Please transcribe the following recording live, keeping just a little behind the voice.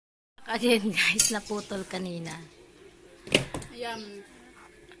Again guys, naputol kanina. Ayan.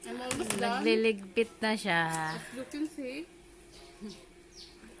 I'm almost done. Nagliligpit na siya. As you can see.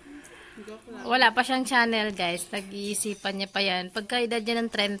 Wala pa siyang channel guys. Nag-iisipan niya pa yan. Pagka edad niya ng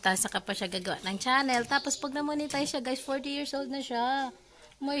 30, saka pa siya gagawa ng channel. Tapos pag na-monetize siya guys, 40 years old na siya.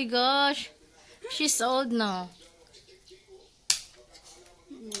 Oh my gosh. She's old now.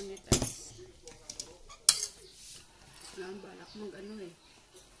 Monetize. Wala ang balak mag-ano eh.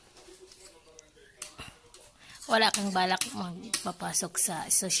 Wala kang balak magpapasok sa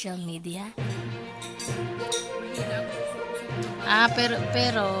social media?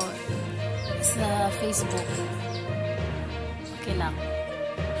 Pero sa Facebook okay lang.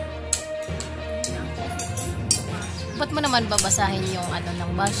 Ba't mo naman babasahin yung ano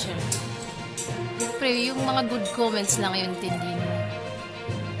ng basher? Siyempre, yung mga good comments lang yung tindi mo.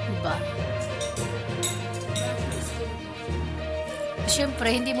 Diba?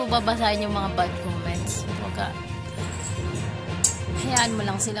 Siyempre, hindi mo babasahin yung mga bad comments. Hayaan mo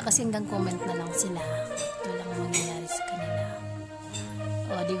lang sila kasi hanggang comment na lang sila. Ito lang ang mangyayari sa kanila.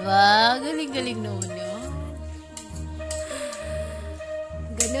 O, diba? Galing-galing naman yun.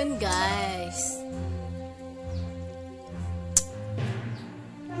 Ganun, guys.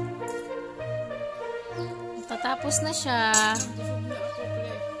 Tatapos na siya.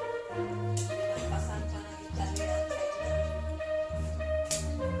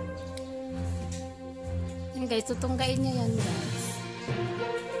 Yan, guys. Tutunggain niya yan, guys.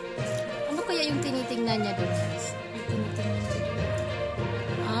 Ano kaya yung tinitingnan niya doon, guys? Yung tinitingnan niya doon.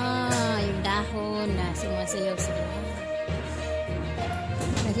 Yung dahon na sumasayaw sila.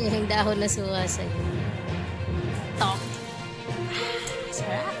 Yung dahon na sumasayaw. Tok.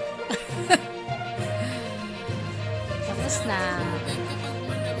 Sarap. Tapos na.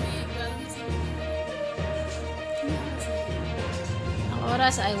 Ang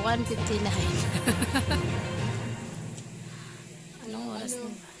oras ay 1:59. Anong oras na?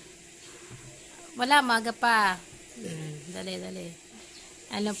 Wala, maga pa. Dali.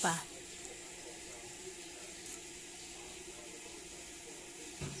 Ano pa?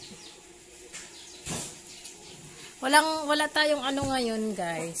 Wala tayong ano ngayon,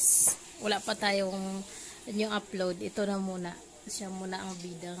 guys. Wala pa tayong yung upload. Ito na muna. Siya muna ang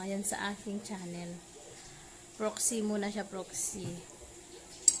bida ngayon sa aking channel. Proxy muna siya, proxy.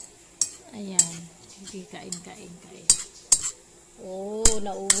 Ayan. Hindi, kain. Oh,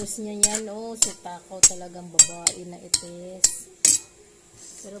 naubos niya yan. Oh, so takaw talagang babae na itis.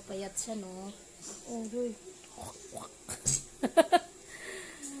 Pero payat siya, no? Oh, boy.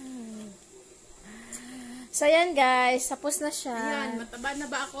 So, yan guys. Tapos na siya. Ayan, mataba na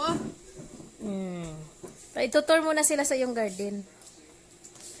ba ako? Itutour muna sila sa iyong garden.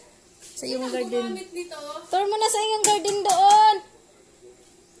 Sa iyong garden. Dito? Tour mo na sa iyong garden doon.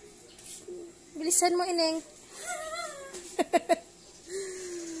 Bilisan mo, Ineng.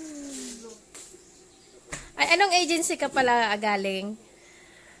 Ay, anong agency ka pala galing?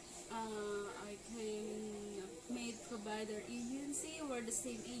 I can made provider agency. We're the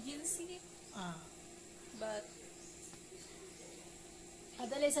same agency. But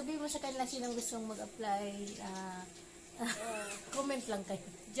Dali, sabihin mo sa kanila sinong gustong mag-apply. Comment lang kayo.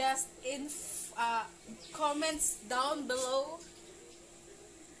 just in comments down below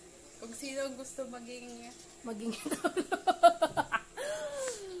kung sino gusto maging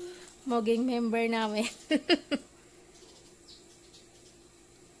member namin.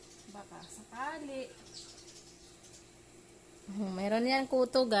 baka sakali. Meron yan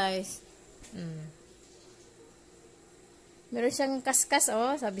kuto, guys. Meron siyang kaskas,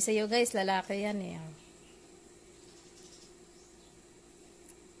 oh. Sabi sa'yo, guys, lalaki yan, eh.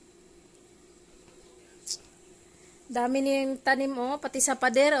 Dami niyang tanim, oh. Pati sa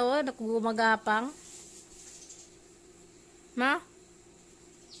pader, oh. Gumagapang. Ma?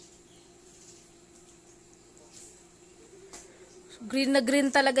 Green na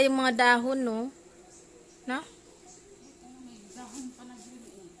green talaga yung mga dahon, no? Na? May dahon pa na green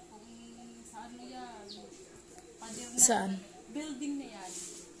eh. Kung saan na yan. Pader na Saan? building na yan.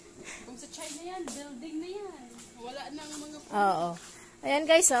 Kung sa China yan, building na yan. Wala nang mga Oo. Ayan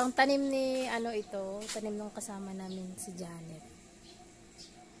guys, oh, ang tanim ni tanim nung kasama namin si Janet.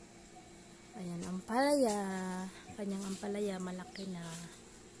 Ayan, ampalaya. Kanyang ampalaya, malaki na.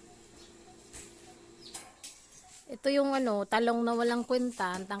 Ito yung talong na walang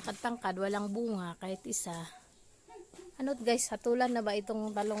kwenta, tangkad-tangkad, walang bunga, kahit isa. Ano guys, hatulan na ba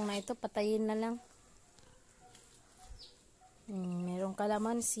itong talong na ito? Patayin na lang. Merong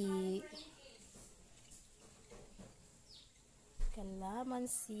kalamansi.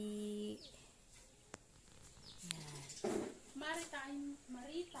 Kalamansi. Yan. Maritime.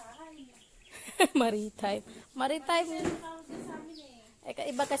 Maritime. Maritime.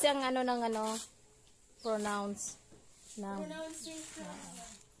 Iba kasi ang ano ng ano, pronounce. Ng,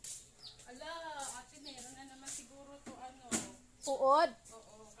 Ala, ate, meron na naman siguro to ano. uod.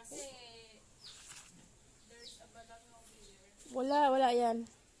 Oo, kasi there's a balang no here. Wala yan.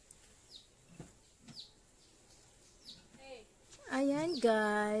 Hey. Ayan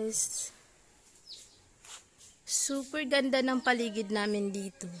guys. Super ganda ng paligid namin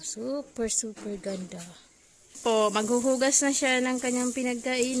dito. Super ganda. Po, maghuhugas na siya ng kanyang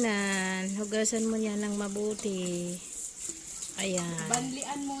pinagkainan. Hugasan mo niya ng mabuti. Ayan.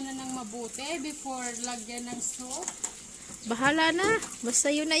 Banlian muna ng mabuti before lagyan ng soap. Bahala na.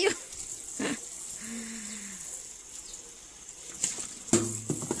 Basta yun na yun.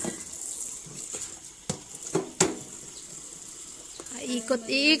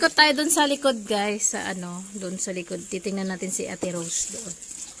 Iikot tayo dun sa likod guys. Sa ano, dun sa likod. Titingnan natin si Ate Rose doon.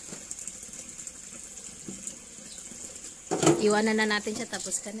 Iwanan na natin siya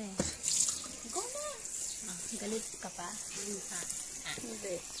tapos ka na eh. Go na. Galit ka pa?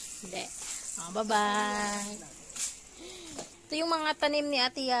 Hindi. Bye-bye. Ito yung mga tanim ni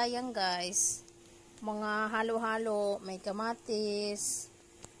Ate Yayang guys. Mga halo-halo. May kamatis.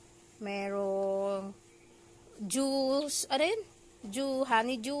 Merong juice. Ano yun?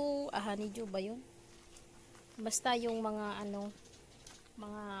 Honeydew ba yun? Basta yung mga ano,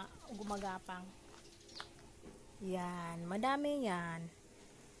 mga gumagapang. Yan, madami yan.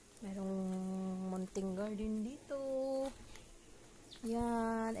 Merong munting garden dito.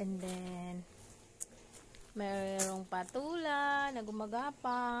 Yan, and then merong patula na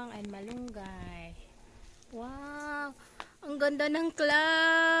gumagapang and malunggay. Wow! Ang ganda ng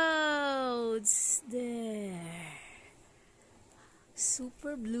clouds! There.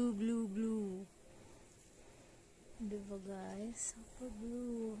 Super blue. Diba guys? Super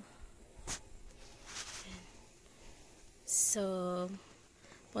blue. So,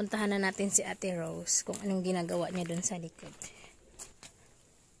 puntahan na natin si Ate Rose kung anong ginagawa niya dun sa likod.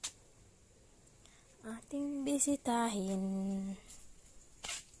 Ating bisitahin.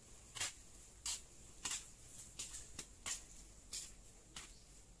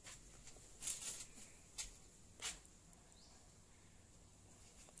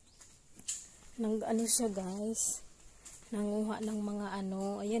 Ano siya guys, nanguha ng mga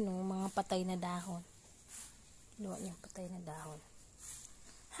ano, ayan o, mga patay na dahon. Luwa niya patay na dahon.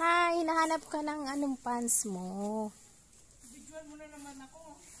 Hi, hinahanap ka ng anong pants mo? Bidjuan mo na naman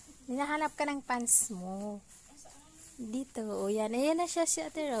ako. Hinahanap ka ng pants mo. Dito, o yan, ayan na siya si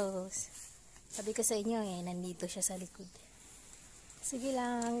Ate Rose. Sabi ko sa inyo eh, nandito siya sa likod. Sige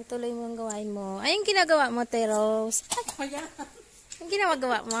lang, tuloy mo ang gawain mo. Ay, yung ginagawa mo, Ate Rose. Kaya, Yung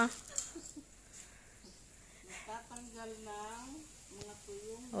ginagawa mo. tatanggal ng mga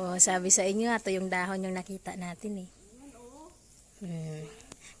tuyong. Oh, sabi sa inyo, ito yung dahon yung nakita natin eh.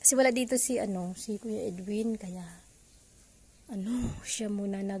 Kasi wala dito si Kuya Edwin, kaya siya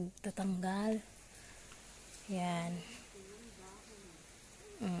muna nagtatanggal. Yan.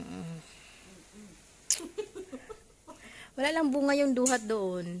 Wala lang bunga yung duhat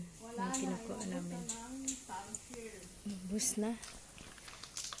doon. Wala na, kinukuha namin. Ubus na.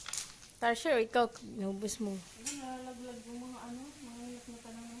 Tarsher, ikaw, nubus mo. Nalalaglag yung mga mga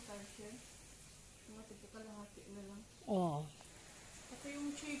naknatanan ng tarsier. Mga tigkakalahati na lang. Oo. Kasi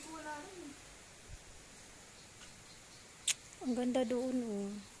yung chico wala rin. Ang ganda doon, oh.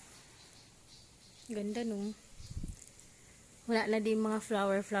 Ganda, no? Wala na din mga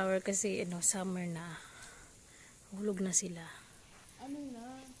flower kasi, summer na. Hulog na sila. Ano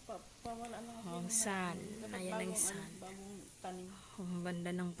na? Pawala na. Ang sun. Ayan ang sun. Bagong tanim. Ang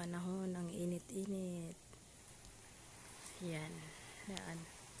banda ng panahon, ang init-init. Yan. Yan.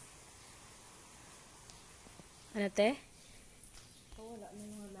 Ano, te? Wala na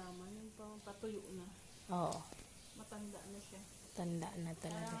yung halaman. Yung patuyo na. Oo. Matanda na siya. Tanda na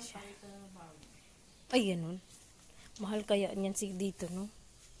talaga siya. Pakita na bago. Ay, ganun. Mahal kaya niyan dito, no?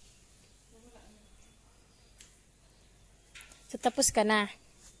 So, tapos ka na?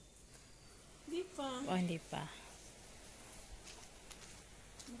 Hindi pa. O, hindi pa.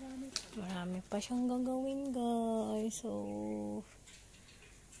 Marami pa siyang gagawin, guys. So,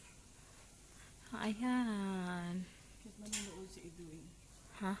 ayan. Bakit manonood si Edwin?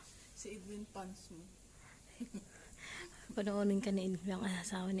 Ha? Si Edwin pants mo. Panoonin ka ni Edwin, ang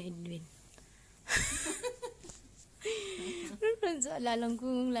asawa ni Edwin. So, lalang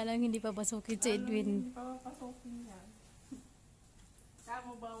hindi papasukin si Edwin. Papapasokin yan.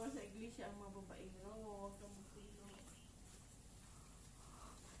 Kamo bawal sa iglesia ang mga babaeng huwag kang magpilo.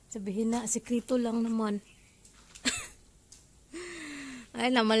 Sabihin na, sekreto lang naman.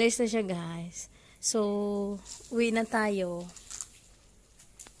 Ay, namalis na siya, guys. So, uwi na tayo.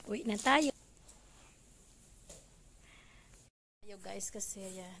 Uwi na tayo. Tayo guys, kasi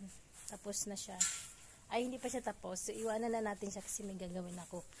yan. Tapos na siya. Ay, hindi pa siya tapos. So, iwanan na natin siya kasi may gagawin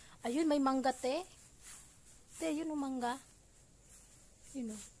ako. Ayun, may mangga, te. Te, yun o mangga.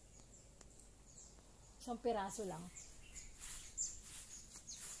 Yun o. Isang piraso lang.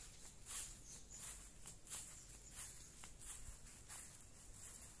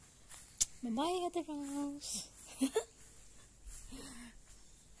 Bye-bye, Ate Rose.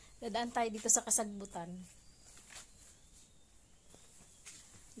 Dadaan tayo dito sa Kasagbutan.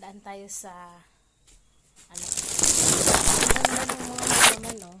 Daan tayo sa ano. Ang ganda ng mga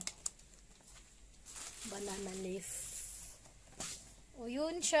banana, no? Banana leaf. O,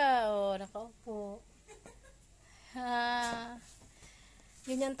 yun siya. O, nakaupo.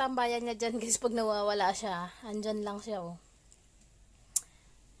 Yun yung tambayan niya dyan, guys, pag nawawala siya. Andyan lang siya, o.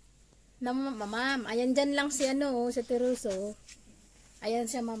 Ma'am, ayan dyan lang si ano, oh, si Teruso. Ayan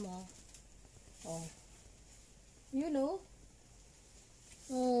siya, ma'am, oh. Oh. Yun, oh.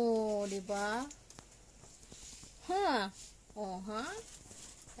 Oh, di ba? Ha? Oh, ha?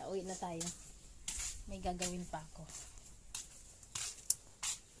 Uwi na tayo. May gagawin pa ako.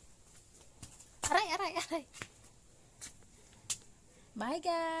 Aray. Bye,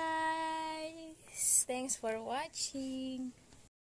 guys. Thanks for watching.